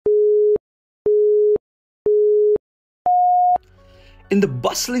In the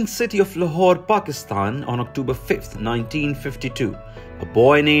bustling city of Lahore, Pakistan, on October 5th, 1952, a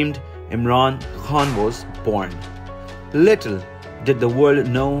boy named Imran Khan was born. Little did the world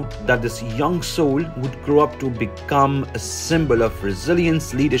know that this young soul would grow up to become a symbol of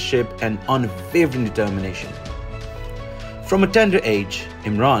resilience, leadership, and unwavering determination. From a tender age,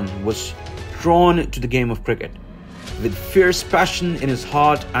 Imran was drawn to the game of cricket. With fierce passion in his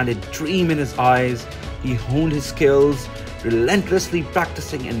heart and a dream in his eyes, he honed his skills, relentlessly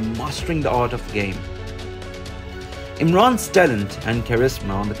practicing and mastering the art of the game. Imran's talent and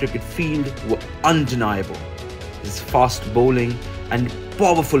charisma on the cricket field were undeniable. His fast bowling and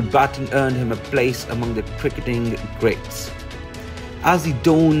powerful batting earned him a place among the cricketing greats. As he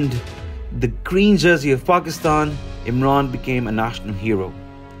donned the green jersey of Pakistan, Imran became a national hero,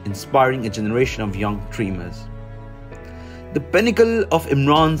 inspiring a generation of young dreamers. The pinnacle of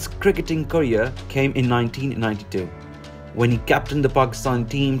Imran's cricketing career came in 1992, when he captained the Pakistan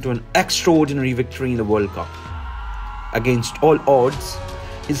team to an extraordinary victory in the World Cup. Against all odds,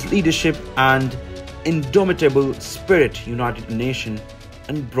 his leadership and indomitable spirit united the nation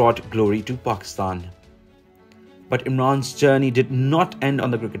and brought glory to Pakistan. But Imran's journey did not end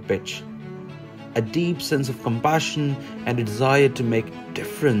on the cricket pitch. A deep sense of compassion and a desire to make a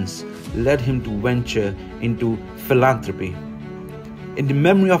difference led him to venture into philanthropy. In the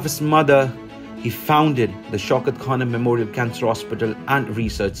memory of his mother, he founded the Shaukat Khanum Memorial Cancer Hospital and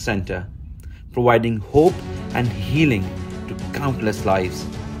Research Center, providing hope and healing to countless lives.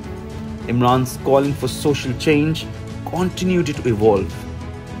 Imran's calling for social change continued to evolve.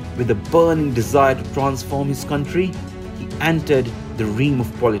 With a burning desire to transform his country, he entered the realm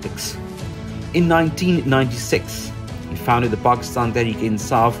of politics. In 1996, he founded the Pakistan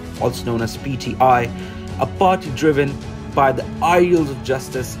Tehreek-e-Insaf, also known as PTI, a party driven by the ideals of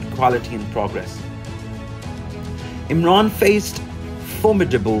justice, equality and progress. Imran faced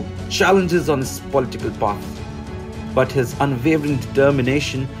formidable challenges on his political path, but his unwavering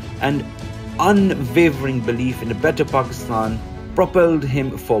determination and unwavering belief in a better Pakistan propelled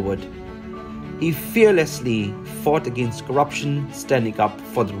him forward. He fearlessly fought against corruption, standing up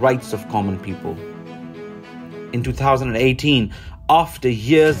for the rights of common people. In 2018, after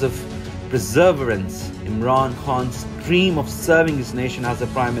years of perseverance, Imran Khan's dream of serving his nation as a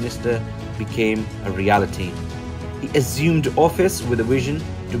Prime Minister became a reality. He assumed office with a vision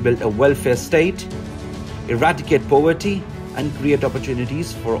to build a welfare state, eradicate poverty, and create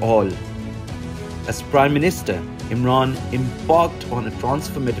opportunities for all. As Prime Minister, Imran embarked on a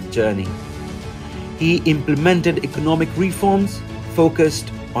transformative journey. He implemented economic reforms,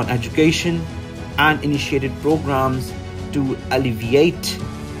 focused on education, and initiated programs to alleviate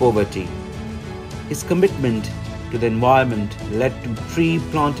poverty. His commitment to the environment led to tree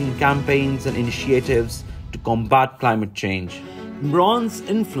planting campaigns and initiatives to combat climate change. Imran's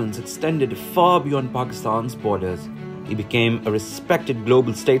influence extended far beyond Pakistan's borders. He became a respected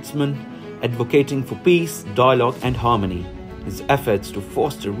global statesman, advocating for peace, dialogue, and harmony. His efforts to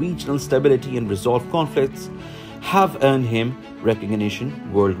foster regional stability and resolve conflicts have earned him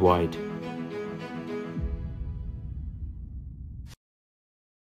recognition worldwide.